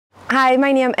Hi,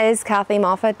 my name is Kathy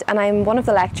Moffat and I'm one of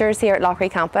the lecturers here at Loughry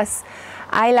Campus.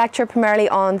 I lecture primarily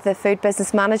on the Food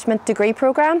Business Management degree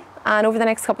programme, and over the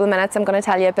next couple of minutes I'm going to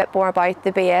tell you a bit more about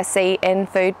the BSc in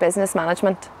Food Business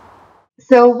Management.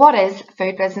 So what is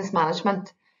Food Business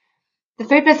Management? The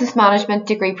Food Business Management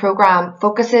degree programme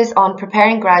focuses on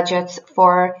preparing graduates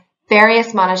for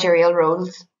various managerial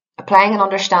roles, applying an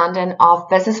understanding of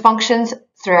business functions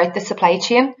throughout the supply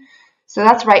chain. So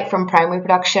that's right from primary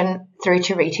production through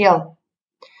to retail.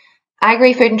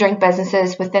 Agri-food and drink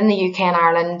businesses within the UK and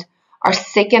Ireland are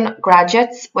seeking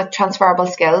graduates with transferable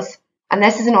skills, and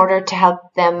this is in order to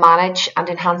help them manage and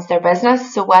enhance their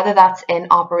business. So whether that's in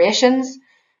operations,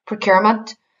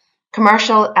 procurement,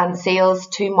 commercial and sales,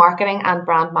 to marketing and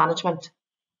brand management.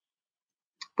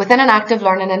 Within an active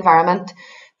learning environment,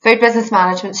 food business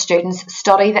management students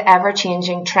study the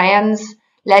ever-changing trends,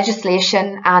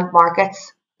 legislation and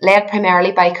markets led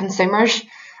primarily by consumers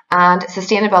and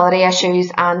sustainability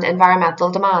issues and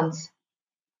environmental demands.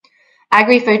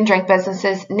 Agri-food and drink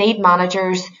businesses need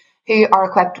managers who are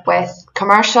equipped with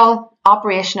commercial,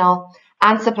 operational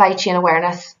and supply chain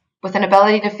awareness, with an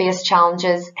ability to face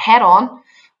challenges head-on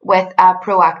with a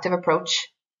proactive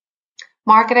approach.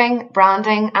 Marketing,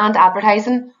 branding and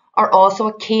advertising are also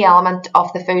a key element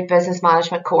of the Food Business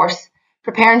Management course,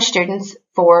 preparing students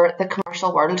for the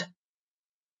commercial world.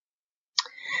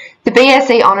 The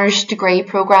BSc Honours degree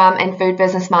programme in Food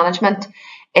Business Management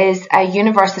is a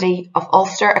University of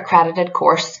Ulster accredited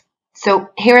course.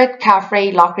 So here at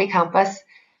CAFRE Loughry Campus,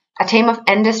 a team of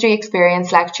industry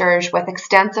experienced lecturers with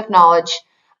extensive knowledge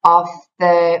of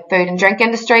the food and drink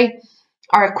industry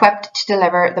are equipped to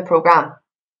deliver the programme.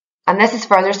 And this is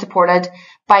further supported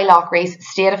by Loughry's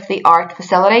state-of-the-art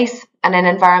facilities and an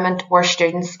environment where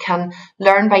students can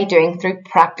learn by doing through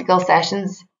practical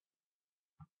sessions.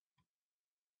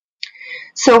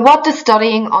 So what does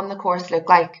studying on the course look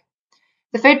like?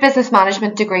 The Food Business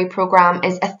Management degree programme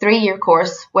is a 3-year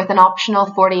course with an optional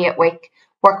 48-week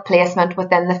work placement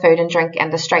within the food and drink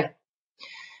industry.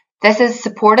 This is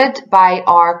supported by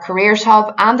our Careers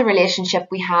Hub and the relationship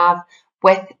we have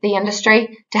with the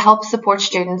industry to help support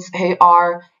students who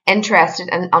are interested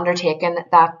in undertaking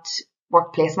that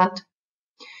work placement.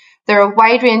 There are a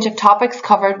wide range of topics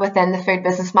covered within the Food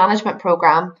Business Management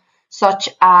programme, such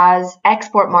as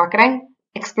export marketing,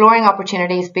 exploring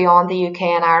opportunities beyond the UK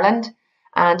and Ireland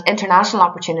and international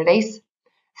opportunities,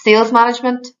 sales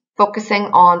management, focusing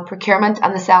on procurement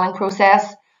and the selling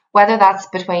process, whether that's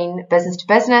between business to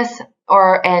business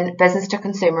or in business to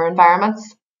consumer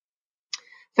environments.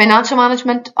 Financial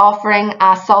management, offering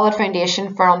a solid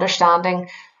foundation for understanding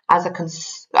as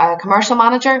a commercial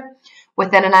manager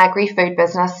within an agri-food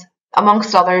business,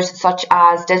 amongst others such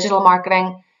as digital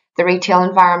marketing, the retail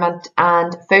environment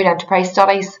and food enterprise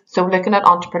studies, so looking at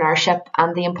entrepreneurship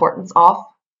and the importance of.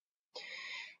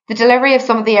 The delivery of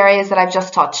some of the areas that I've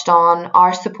just touched on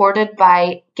are supported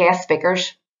by guest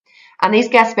speakers, and these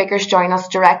guest speakers join us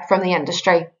direct from the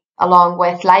industry, along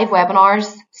with live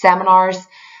webinars, seminars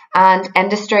and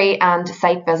industry and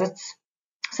site visits.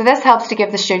 So this helps to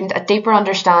give the student a deeper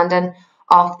understanding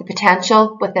of the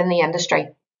potential within the industry.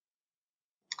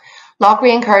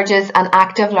 Loughry encourages an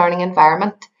active learning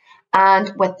environment,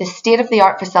 and with the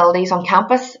state-of-the-art facilities on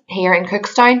campus here in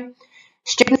Cookstown,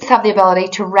 students have the ability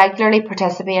to regularly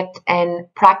participate in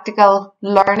practical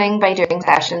learning by doing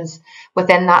sessions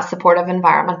within that supportive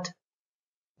environment.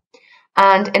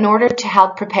 And in order to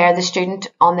help prepare the student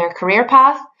on their career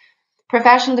path,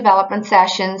 professional development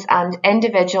sessions and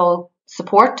individual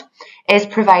support is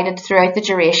provided throughout the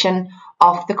duration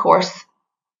of the course.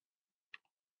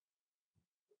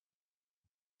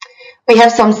 We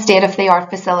have some state-of-the-art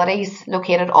facilities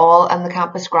located all on the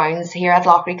campus grounds here at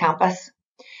Loughry Campus.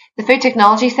 The Food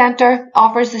Technology Centre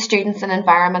offers the students an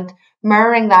environment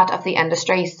mirroring that of the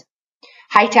industries.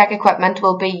 High-tech equipment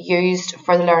will be used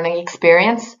for the learning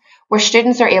experience, where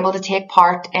students are able to take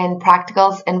part in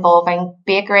practicals involving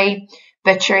bakery,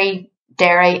 butchery,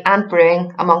 dairy and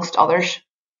brewing, amongst others.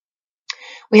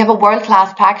 We have a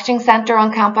world-class packaging centre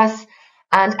on campus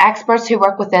and experts who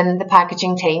work within the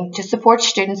packaging team to support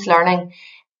students' learning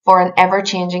for an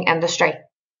ever-changing industry.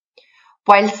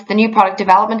 Whilst the new product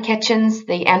development kitchens,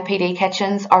 the NPD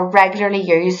kitchens, are regularly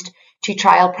used to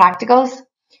trial practicals,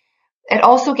 it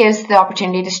also gives the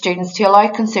opportunity to students to allow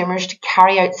consumers to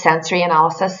carry out sensory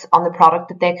analysis on the product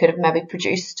that they could have maybe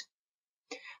produced.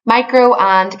 Micro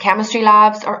and chemistry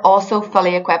labs are also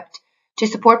fully equipped to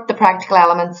support the practical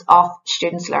elements of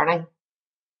students' learning.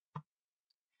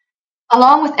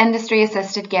 Along with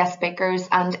industry-assisted guest speakers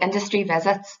and industry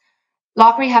visits,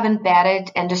 Loughry have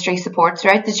embedded industry support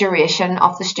throughout the duration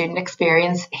of the student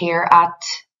experience here at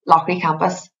Loughry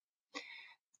Campus.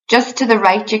 Just to the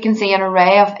right, you can see an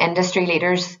array of industry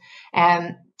leaders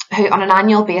who on an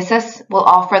annual basis will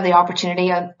offer the opportunity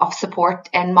of support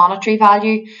in monetary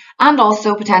value and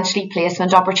also potentially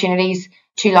placement opportunities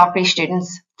to Loughry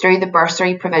students through the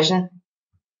bursary provision.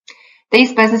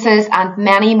 These businesses and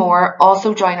many more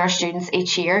also join our students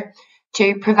each year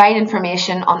to provide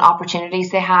information on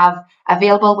opportunities they have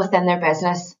available within their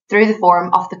business through the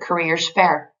form of the Careers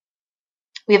Fair.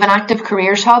 We have an active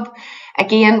careers hub,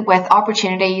 again with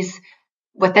opportunities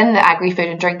within the agri-food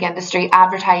and drink industry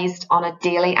advertised on a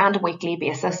daily and weekly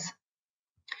basis.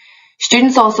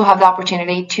 Students also have the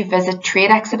opportunity to visit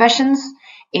trade exhibitions,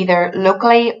 either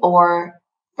locally or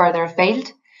further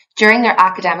afield, during their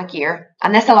academic year,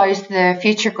 and this allows the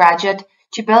future graduate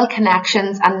to build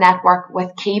connections and network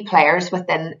with key players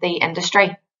within the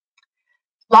industry.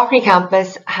 Loughry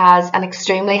Campus has an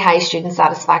extremely high student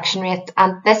satisfaction rate,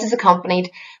 and this is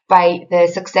accompanied by the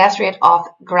success rate of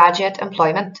graduate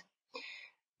employment.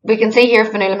 We can see here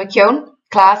Fionnuala McKeown,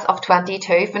 class of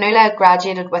 22. Fionnuala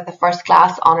graduated with a first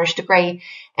class honours degree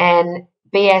in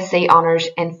BSc Honours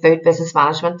in Food Business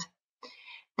Management.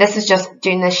 This is just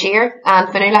June this year, and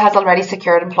Fionnuala has already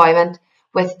secured employment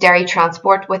with Dairy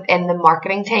Transport within the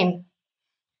marketing team.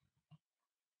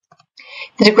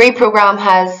 The degree programme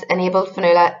has enabled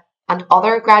Fionnuala and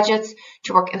other graduates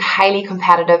to work in highly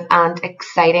competitive and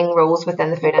exciting roles within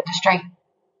the food industry.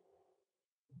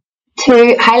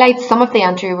 To highlight some of the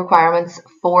entry requirements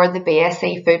for the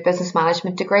BSc Food Business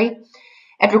Management degree,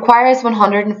 it requires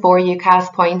 104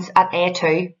 UCAS points at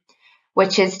A2,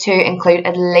 which is to include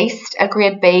at least a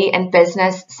grade B in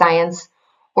business, science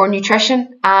or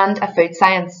nutrition and a food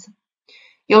science.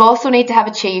 You'll also need to have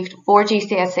achieved 4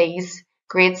 GCSEs,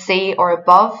 grade C or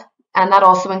above, and that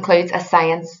also includes a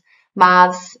science,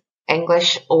 maths,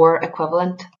 English or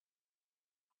equivalent.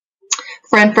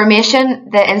 For information,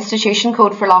 the institution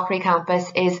code for Loughry Campus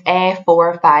is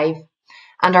A45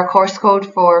 and our course code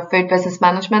for Food Business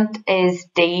Management is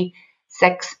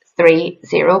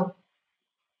D630.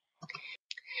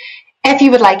 If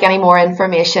you would like any more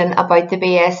information about the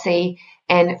BSc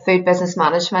in Food Business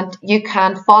Management, you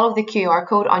can follow the QR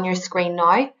code on your screen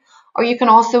now, or you can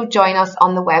also join us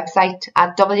on the website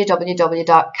at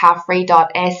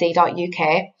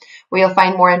www.cafre.ac.uk, where you'll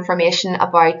find more information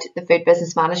about the Food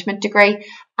Business Management degree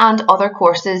and other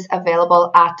courses available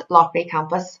at Loughry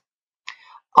Campus.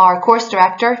 Our course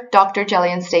director, Dr.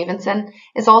 Gillian Stevenson,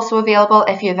 is also available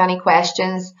if you have any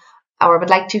questions or would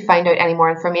like to find out any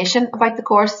more information about the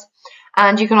course.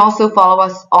 And you can also follow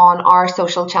us on our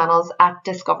social channels at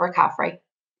Discover CAFRE.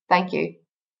 Thank you.